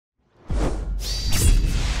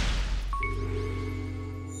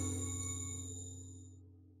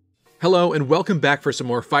Hello and welcome back for some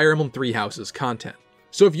more Fire Emblem Three Houses content.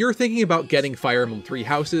 So if you're thinking about getting Fire Emblem Three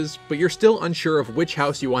Houses, but you're still unsure of which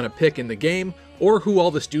house you want to pick in the game, or who all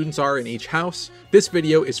the students are in each house, this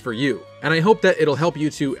video is for you, and I hope that it'll help you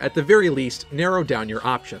to, at the very least, narrow down your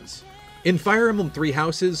options. In Fire Emblem Three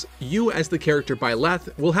Houses, you as the character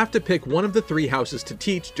Byleth will have to pick one of the three houses to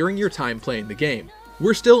teach during your time playing the game.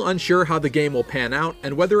 We're still unsure how the game will pan out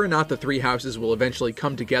and whether or not the three houses will eventually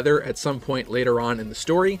come together at some point later on in the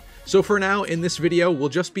story, so for now in this video we'll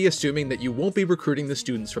just be assuming that you won't be recruiting the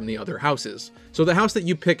students from the other houses. So the house that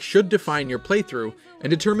you pick should define your playthrough and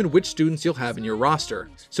determine which students you'll have in your roster,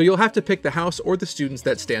 so you'll have to pick the house or the students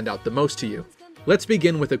that stand out the most to you. Let's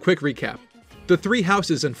begin with a quick recap. The three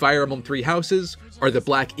houses in Fire Emblem Three Houses are the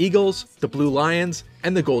Black Eagles, the Blue Lions,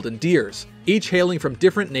 and the Golden Deers, each hailing from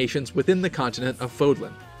different nations within the continent of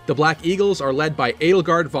Fodlan. The Black Eagles are led by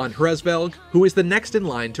Edelgard von Hresvelg, who is the next in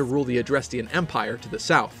line to rule the Adrestian Empire to the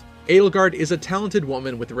south. Edelgard is a talented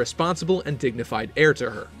woman with a responsible and dignified heir to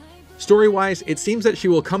her. Story-wise, it seems that she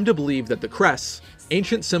will come to believe that the crests,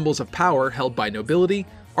 ancient symbols of power held by nobility,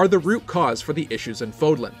 are the root cause for the issues in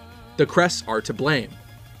Fodlan. The crests are to blame.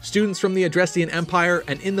 Students from the Adrestian Empire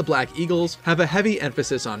and in the Black Eagles have a heavy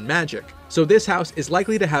emphasis on magic, so this house is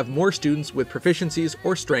likely to have more students with proficiencies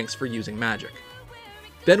or strengths for using magic.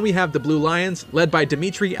 Then we have the Blue Lions, led by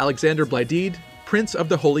Dmitri Alexander Blydid, Prince of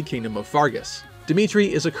the Holy Kingdom of Fargus.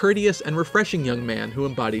 Dmitri is a courteous and refreshing young man who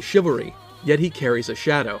embodies chivalry, yet he carries a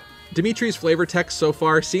shadow. Dmitri's flavor text so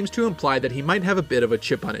far seems to imply that he might have a bit of a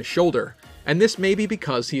chip on his shoulder, and this may be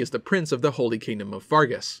because he is the Prince of the Holy Kingdom of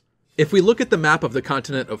Fargus. If we look at the map of the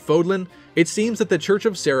continent of Fodlan, it seems that the Church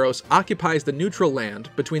of Seiros occupies the neutral land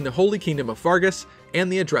between the Holy Kingdom of Fargus and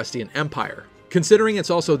the Adrestian Empire. Considering it's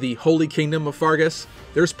also the Holy Kingdom of Fargus,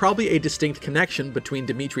 there's probably a distinct connection between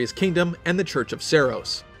Dmitri's kingdom and the Church of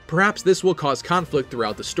Seiros. Perhaps this will cause conflict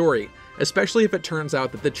throughout the story, especially if it turns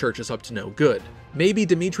out that the church is up to no good. Maybe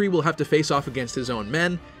Dmitri will have to face off against his own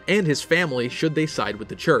men and his family should they side with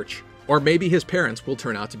the church, or maybe his parents will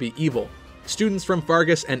turn out to be evil. Students from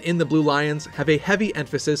Fargus and in the Blue Lions have a heavy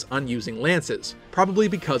emphasis on using lances, probably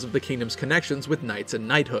because of the kingdom's connections with knights and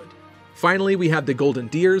knighthood. Finally, we have the Golden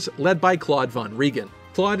Deers, led by Claude von Regan.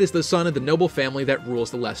 Claude is the son of the noble family that rules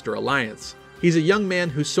the Leicester Alliance. He's a young man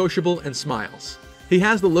who's sociable and smiles. He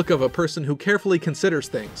has the look of a person who carefully considers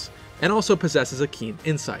things, and also possesses a keen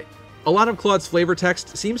insight. A lot of Claude's flavor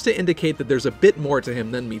text seems to indicate that there's a bit more to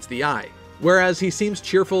him than meets the eye. Whereas he seems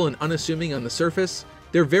cheerful and unassuming on the surface,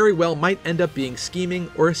 there very well might end up being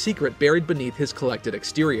scheming or a secret buried beneath his collected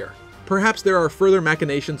exterior. Perhaps there are further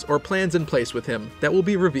machinations or plans in place with him that will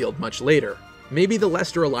be revealed much later. Maybe the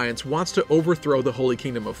Leicester Alliance wants to overthrow the Holy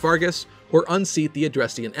Kingdom of Fargus or unseat the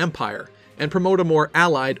Adrestian Empire, and promote a more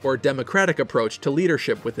allied or democratic approach to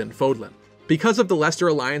leadership within Fodlan. Because of the Leicester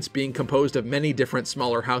Alliance being composed of many different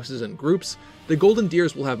smaller houses and groups, the Golden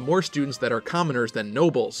Deers will have more students that are commoners than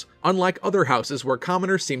nobles, unlike other houses where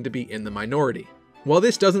commoners seem to be in the minority. While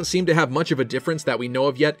this doesn't seem to have much of a difference that we know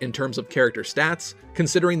of yet in terms of character stats,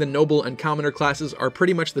 considering the noble and commoner classes are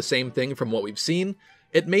pretty much the same thing from what we've seen,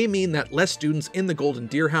 it may mean that less students in the Golden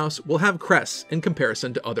Deer house will have crests in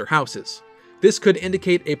comparison to other houses. This could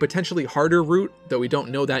indicate a potentially harder route, though we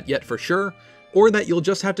don't know that yet for sure, or that you'll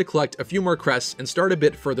just have to collect a few more crests and start a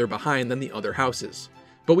bit further behind than the other houses.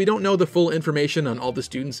 But we don't know the full information on all the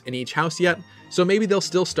students in each house yet, so maybe they'll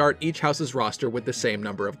still start each house's roster with the same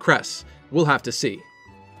number of crests. We'll have to see.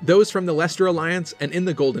 Those from the Leicester Alliance and in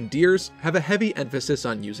the Golden Deers have a heavy emphasis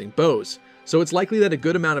on using bows, so it's likely that a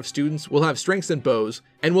good amount of students will have strengths in bows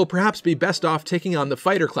and will perhaps be best off taking on the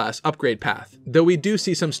fighter class upgrade path, though we do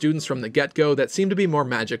see some students from the get-go that seem to be more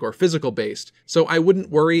magic or physical based, so I wouldn't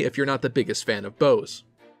worry if you're not the biggest fan of bows.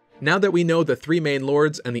 Now that we know the three main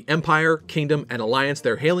lords and the Empire, Kingdom, and Alliance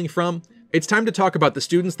they're hailing from, it's time to talk about the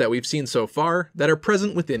students that we've seen so far that are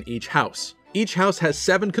present within each house. Each house has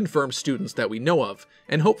 7 confirmed students that we know of,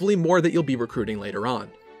 and hopefully more that you'll be recruiting later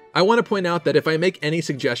on. I want to point out that if I make any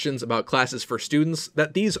suggestions about classes for students,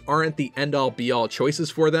 that these aren't the end-all be-all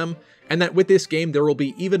choices for them, and that with this game there will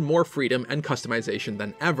be even more freedom and customization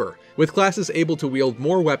than ever, with classes able to wield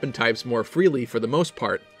more weapon types more freely for the most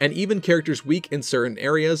part, and even characters weak in certain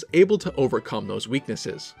areas able to overcome those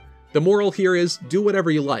weaknesses. The moral here is, do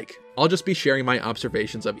whatever you like. I'll just be sharing my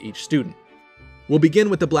observations of each student. We'll begin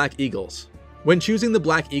with the Black Eagles. When choosing the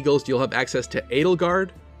Black Eagles, you'll have access to Edelgard,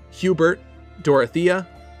 Hubert, Dorothea,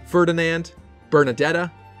 Ferdinand,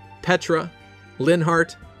 Bernadetta, Petra,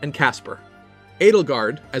 Linhart, and Casper.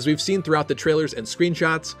 Edelgard, as we've seen throughout the trailers and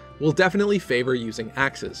screenshots, will definitely favor using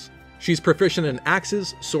axes. She's proficient in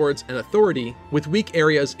axes, swords, and authority, with weak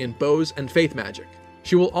areas in bows and faith magic.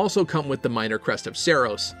 She will also come with the minor crest of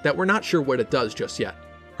Saros that we're not sure what it does just yet.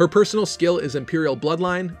 Her personal skill is Imperial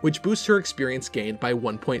Bloodline, which boosts her experience gained by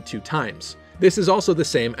 1.2 times. This is also the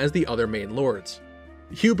same as the other main lords.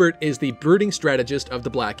 Hubert is the brooding strategist of the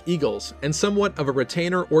Black Eagles, and somewhat of a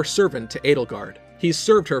retainer or servant to Edelgard. He's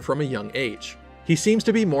served her from a young age. He seems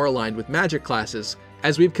to be more aligned with magic classes,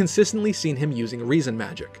 as we've consistently seen him using Reason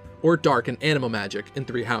Magic, or Dark and Animal Magic in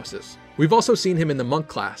 3 houses. We've also seen him in the Monk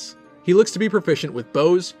class. He looks to be proficient with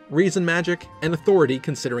bows, Reason Magic, and Authority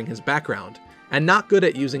considering his background, and not good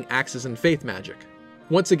at using axes and Faith Magic.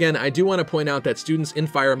 Once again, I do want to point out that students in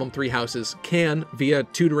Fire Emblem 3 houses can, via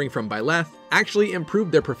tutoring from Byleth, actually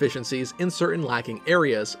improve their proficiencies in certain lacking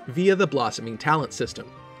areas via the Blossoming Talent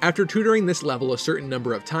system. After tutoring this level a certain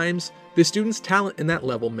number of times, the student's talent in that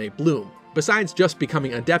level may bloom. Besides just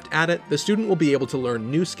becoming adept at it, the student will be able to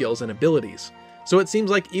learn new skills and abilities. So it seems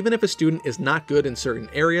like even if a student is not good in certain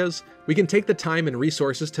areas, we can take the time and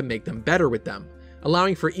resources to make them better with them,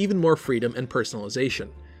 allowing for even more freedom and personalization.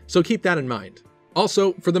 So keep that in mind.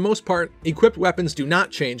 Also, for the most part, equipped weapons do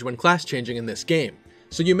not change when class changing in this game,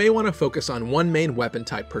 so you may want to focus on one main weapon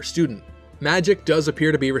type per student. Magic does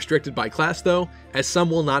appear to be restricted by class though, as some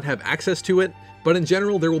will not have access to it, but in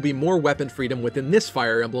general there will be more weapon freedom within this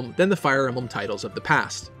Fire Emblem than the Fire Emblem titles of the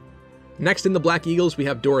past. Next in the Black Eagles we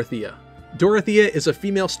have Dorothea. Dorothea is a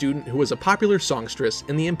female student who was a popular songstress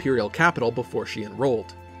in the Imperial capital before she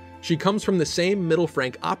enrolled. She comes from the same middle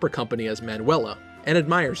rank opera company as Manuela, and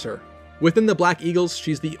admires her. Within the Black Eagles,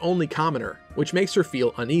 she's the only commoner, which makes her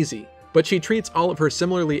feel uneasy, but she treats all of her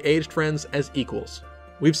similarly aged friends as equals.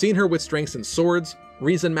 We've seen her with strengths in swords,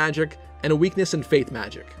 Reason Magic, and a weakness in Faith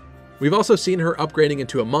Magic. We've also seen her upgrading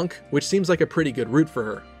into a monk, which seems like a pretty good route for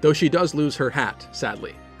her, though she does lose her hat,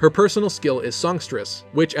 sadly. Her personal skill is Songstress,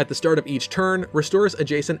 which at the start of each turn restores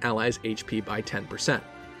adjacent allies' HP by 10%.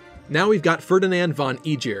 Now we've got Ferdinand von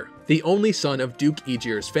Aegir, the only son of Duke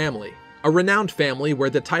Aegir's family, a renowned family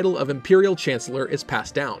where the title of Imperial Chancellor is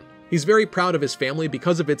passed down. He's very proud of his family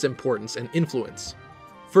because of its importance and influence.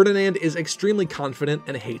 Ferdinand is extremely confident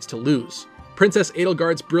and hates to lose. Princess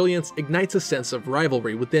Edelgard's brilliance ignites a sense of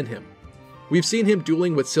rivalry within him. We've seen him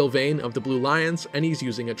dueling with Sylvain of the Blue Lions, and he's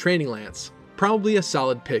using a training lance, probably a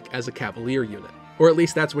solid pick as a cavalier unit, or at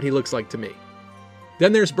least that's what he looks like to me.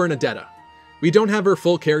 Then there's Bernadetta. We don't have her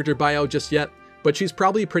full character bio just yet, but she's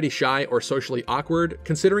probably pretty shy or socially awkward,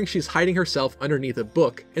 considering she's hiding herself underneath a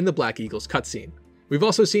book in the Black Eagles cutscene. We've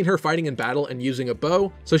also seen her fighting in battle and using a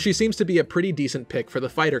bow, so she seems to be a pretty decent pick for the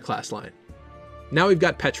fighter class line. Now we've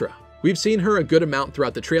got Petra. We've seen her a good amount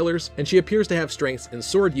throughout the trailers, and she appears to have strengths in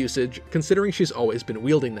sword usage, considering she's always been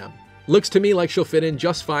wielding them. Looks to me like she'll fit in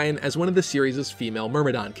just fine as one of the series' female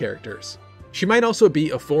Myrmidon characters. She might also be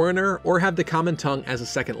a foreigner or have the common tongue as a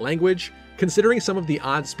second language, considering some of the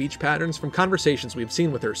odd speech patterns from conversations we've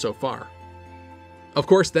seen with her so far. Of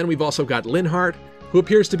course, then we've also got Linhardt, who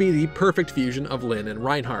appears to be the perfect fusion of Lyn and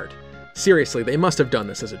Reinhardt. Seriously, they must have done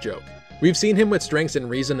this as a joke. We've seen him with strengths in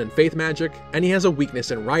Reason and Faith Magic, and he has a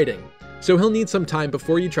weakness in Riding, so he'll need some time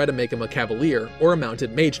before you try to make him a Cavalier or a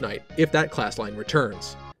Mounted Mage Knight if that class line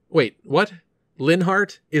returns. Wait, what?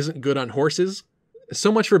 Linhardt isn't good on horses?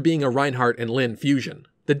 So much for being a Reinhardt and Lyn fusion.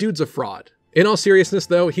 The dude's a fraud. In all seriousness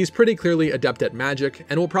though, he's pretty clearly adept at magic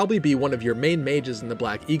and will probably be one of your main mages in the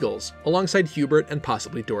Black Eagles, alongside Hubert and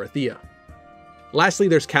possibly Dorothea. Lastly,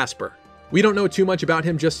 there's Casper. We don't know too much about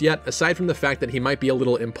him just yet, aside from the fact that he might be a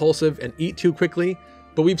little impulsive and eat too quickly,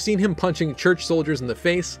 but we've seen him punching church soldiers in the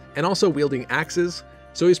face and also wielding axes,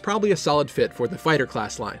 so he's probably a solid fit for the fighter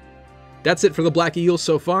class line. That's it for the Black Eagles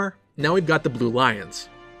so far. Now we've got the Blue Lions.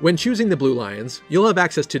 When choosing the Blue Lions, you'll have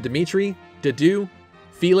access to Dimitri, Dedue,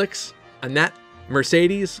 Felix, Annette,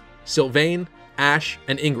 Mercedes, Sylvain, Ash,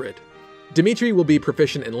 and Ingrid. Dimitri will be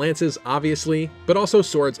proficient in lances, obviously, but also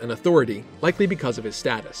swords and authority, likely because of his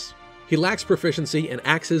status. He lacks proficiency in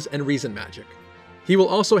axes and Reason Magic. He will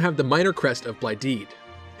also have the minor crest of Blaideed.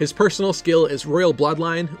 His personal skill is Royal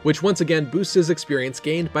Bloodline, which once again boosts his experience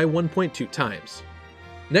gained by 1.2 times.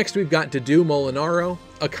 Next we've got Dedue Molinaro,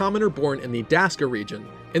 a commoner born in the Daska region,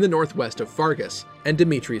 in the northwest of Fargus, and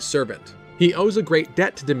Dimitri's servant. He owes a great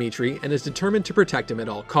debt to Dimitri and is determined to protect him at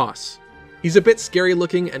all costs. He's a bit scary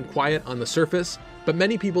looking and quiet on the surface, but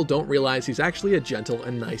many people don't realize he's actually a gentle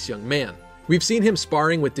and nice young man. We've seen him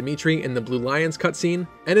sparring with Dimitri in the Blue Lions cutscene,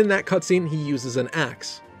 and in that cutscene he uses an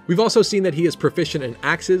axe. We've also seen that he is proficient in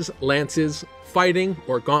axes, lances, fighting,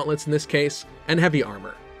 or gauntlets in this case, and heavy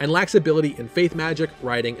armor, and lacks ability in Faith Magic,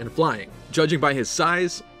 riding, and flying. Judging by his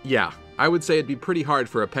size, yeah, I would say it'd be pretty hard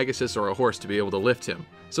for a Pegasus or a horse to be able to lift him,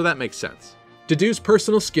 so that makes sense. Dedue's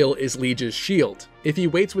personal skill is Liege's Shield. If he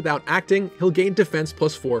waits without acting, he'll gain defense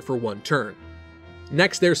 +4 for 1 turn.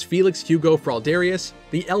 Next, there's Felix Hugo Fraldarius,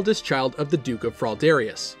 the eldest child of the Duke of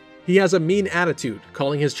Fraldarius. He has a mean attitude,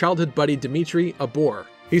 calling his childhood buddy Dimitri a bore.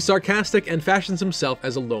 He's sarcastic and fashions himself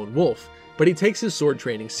as a lone wolf, but he takes his sword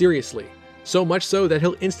training seriously, so much so that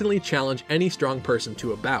he'll instantly challenge any strong person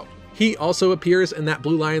to a bout. He also appears in that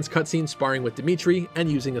Blue Lions cutscene sparring with Dimitri and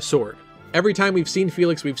using a sword. Every time we've seen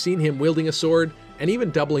Felix, we've seen him wielding a sword, and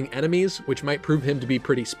even doubling enemies, which might prove him to be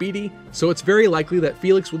pretty speedy, so it's very likely that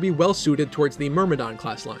Felix will be well suited towards the Myrmidon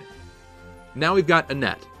class line. Now we've got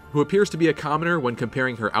Annette, who appears to be a commoner when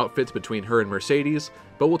comparing her outfits between her and Mercedes,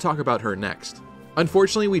 but we'll talk about her next.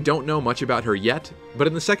 Unfortunately, we don't know much about her yet, but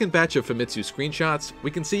in the second batch of Famitsu screenshots,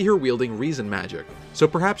 we can see her wielding reason magic, so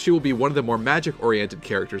perhaps she will be one of the more magic-oriented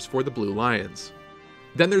characters for the Blue Lions.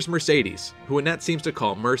 Then there's Mercedes, who Annette seems to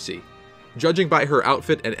call Mercy. Judging by her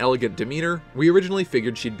outfit and elegant demeanor, we originally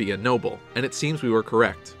figured she'd be a noble, and it seems we were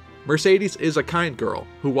correct. Mercedes is a kind girl,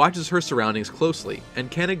 who watches her surroundings closely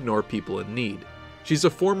and can't ignore people in need. She's a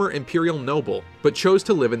former imperial noble, but chose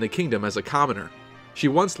to live in the kingdom as a commoner. She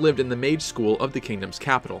once lived in the mage school of the kingdom's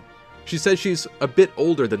capital. She says she's a bit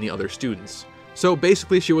older than the other students. So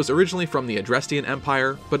basically she was originally from the Adrestian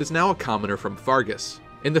Empire, but is now a commoner from Fargus.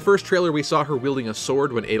 In the first trailer we saw her wielding a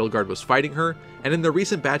sword when Edelgard was fighting her, and in the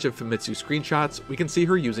recent batch of Famitsu screenshots, we can see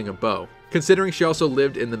her using a bow. Considering she also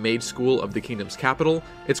lived in the mage school of the kingdom's capital,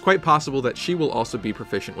 it's quite possible that she will also be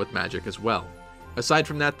proficient with magic as well. Aside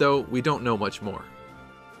from that though, we don't know much more.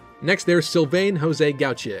 Next, there's Sylvain Jose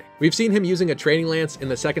Gautier. We've seen him using a training lance in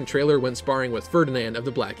the second trailer when sparring with Ferdinand of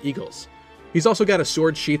the Black Eagles. He's also got a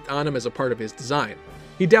sword sheathed on him as a part of his design.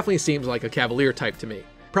 He definitely seems like a Cavalier type to me,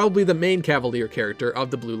 probably the main Cavalier character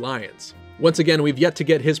of the Blue Lions. Once again, we've yet to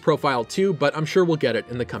get his profile too, but I'm sure we'll get it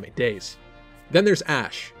in the coming days. Then there's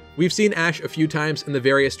Ash. We've seen Ash a few times in the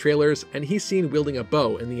various trailers, and he's seen wielding a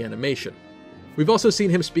bow in the animation. We've also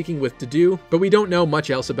seen him speaking with Dedue, but we don't know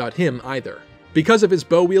much else about him either. Because of his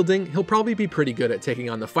bow wielding, he'll probably be pretty good at taking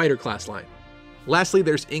on the fighter class line. Lastly,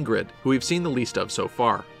 there's Ingrid, who we've seen the least of so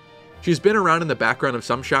far. She's been around in the background of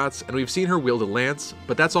some shots, and we've seen her wield a lance,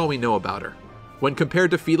 but that's all we know about her. When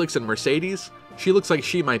compared to Felix and Mercedes, she looks like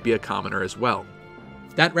she might be a commoner as well.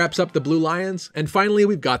 That wraps up the Blue Lions, and finally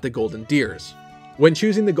we've got the Golden Deers. When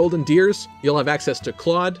choosing the Golden Deers, you'll have access to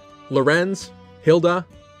Claude, Lorenz, Hilda,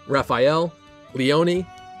 Raphael, Leonie,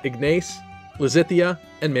 Ignace, Lizithia,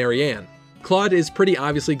 and Marianne. Claude is pretty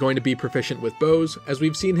obviously going to be proficient with bows, as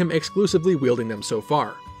we've seen him exclusively wielding them so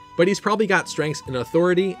far. But he's probably got strengths in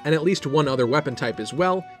authority and at least one other weapon type as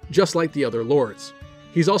well, just like the other lords.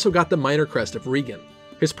 He's also got the minor crest of Regan.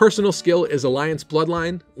 His personal skill is Alliance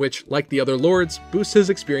Bloodline, which, like the other lords, boosts his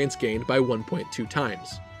experience gained by 1.2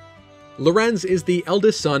 times. Lorenz is the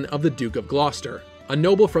eldest son of the Duke of Gloucester, a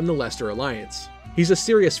noble from the Leicester Alliance. He's a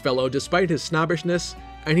serious fellow despite his snobbishness,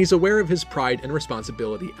 and he's aware of his pride and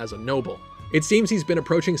responsibility as a noble. It seems he's been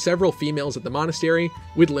approaching several females at the monastery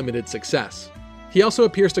with limited success. He also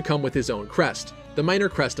appears to come with his own crest, the minor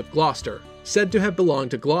crest of Gloucester, said to have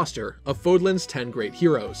belonged to Gloucester, of Fodlan's 10 great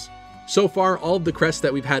heroes. So far, all of the crests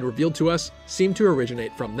that we've had revealed to us seem to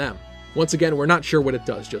originate from them. Once again, we're not sure what it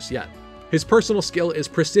does just yet. His personal skill is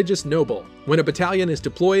Prestigious Noble. When a battalion is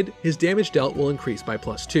deployed, his damage dealt will increase by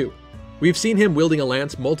 +2. We've seen him wielding a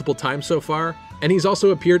lance multiple times so far, and he's also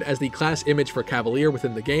appeared as the class image for Cavalier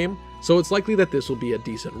within the game, so it's likely that this will be a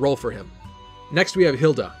decent role for him. Next we have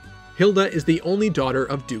Hilda. Hilda is the only daughter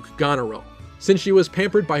of Duke Goneril. Since she was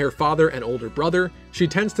pampered by her father and older brother, she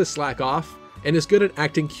tends to slack off, and is good at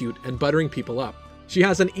acting cute and buttering people up. She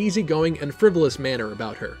has an easygoing and frivolous manner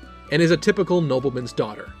about her, and is a typical nobleman's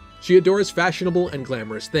daughter. She adores fashionable and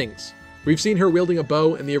glamorous things. We've seen her wielding a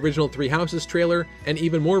bow in the original Three Houses trailer, and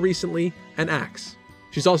even more recently, an axe.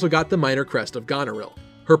 She's also got the minor crest of Goneril.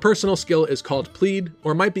 Her personal skill is called Plead,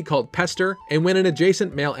 or might be called Pester, and when an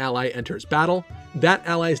adjacent male ally enters battle, that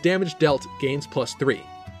ally's damage dealt gains +3.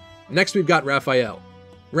 Next we've got Raphael.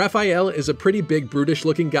 Raphael is a pretty big brutish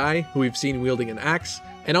looking guy who we've seen wielding an axe,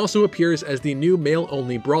 and also appears as the new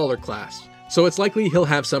male-only brawler class, so it's likely he'll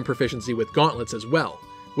have some proficiency with gauntlets as well,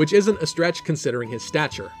 which isn't a stretch considering his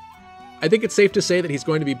stature. I think it's safe to say that he's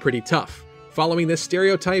going to be pretty tough. Following this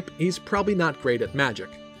stereotype, he's probably not great at magic.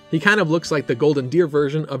 He kind of looks like the Golden Deer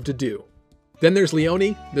version of Dedue. Then there's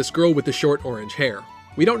Leonie, this girl with the short orange hair.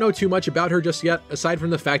 We don't know too much about her just yet, aside from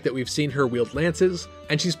the fact that we've seen her wield lances,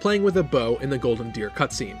 and she's playing with a bow in the Golden Deer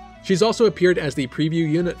cutscene. She's also appeared as the preview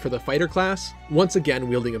unit for the fighter class, once again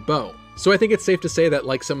wielding a bow. So I think it's safe to say that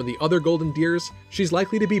like some of the other Golden Deers, she's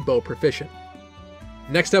likely to be bow proficient.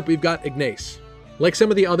 Next up we've got Ignace. Like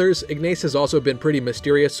some of the others, Ignace has also been pretty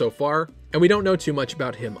mysterious so far. and we don't know too much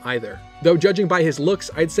about him either. Though judging by his looks,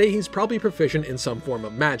 I'd say he's probably proficient in some form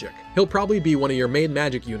of magic. He'll probably be one of your main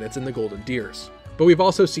magic units in the Golden Deers. But we've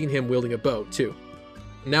also seen him wielding a bow too.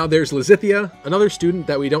 Now there's Lizithia, another student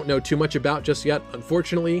that we don't know too much about just yet,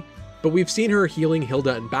 unfortunately, but we've seen her healing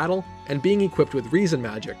Hilda in battle and being equipped with reason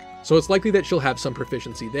magic, so it's likely that she'll have some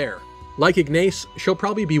proficiency there. Like Ignace, she'll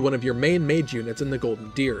probably be one of your main mage units in the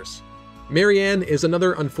Golden Deers. Marianne is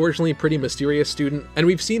another unfortunately pretty mysterious student, and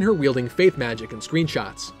we've seen her wielding faith magic in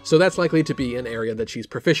screenshots, so that's likely to be an area that she's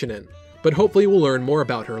proficient in, but hopefully we'll learn more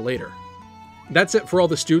about her later. That's it for all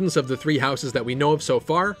the students of the 3 houses that we know of so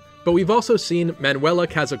far, but we've also seen Manuela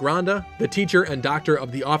Casagranda, the teacher and doctor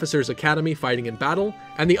of the Officers Academy fighting in battle,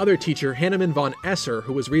 and the other teacher Hanneman von Esser,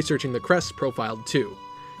 who was researching the crests profiled too.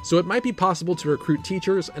 So it might be possible to recruit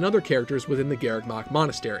teachers and other characters within the Garreg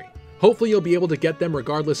Monastery. Hopefully you'll be able to get them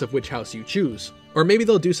regardless of which house you choose, or maybe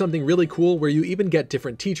they'll do something really cool where you even get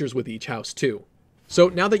different teachers with each house too. So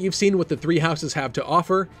now that you've seen what the 3 houses have to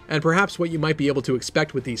offer, and perhaps what you might be able to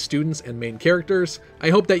expect with these students and main characters, I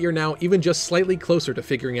hope that you're now even just slightly closer to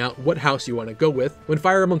figuring out what house you want to go with when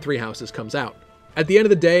Fire Emblem 3 Houses comes out. At the end of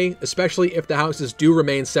the day, especially if the houses do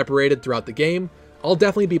remain separated throughout the game, I'll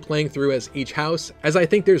definitely be playing through as each house, as I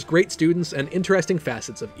think there's great students and interesting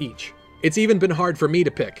facets of each. It's even been hard for me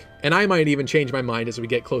to pick, and I might even change my mind as we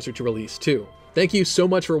get closer to release too. Thank you so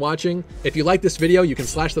much for watching. If you like this video, you can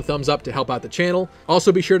slash the thumbs up to help out the channel.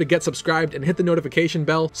 Also be sure to get subscribed and hit the notification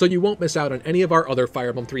bell so you won't miss out on any of our other Fire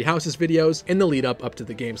Emblem 3 Houses videos in the lead up to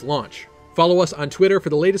the game's launch. Follow us on Twitter for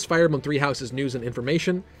the latest Fire Emblem 3 Houses news and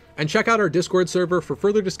information, and check out our Discord server for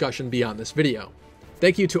further discussion beyond this video.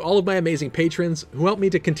 Thank you to all of my amazing patrons who help me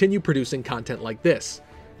to continue producing content like this,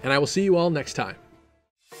 and I will see you all next time.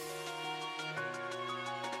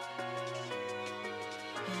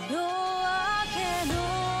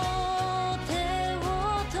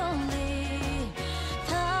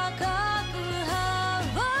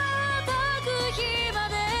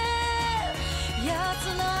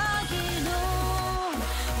 Tonight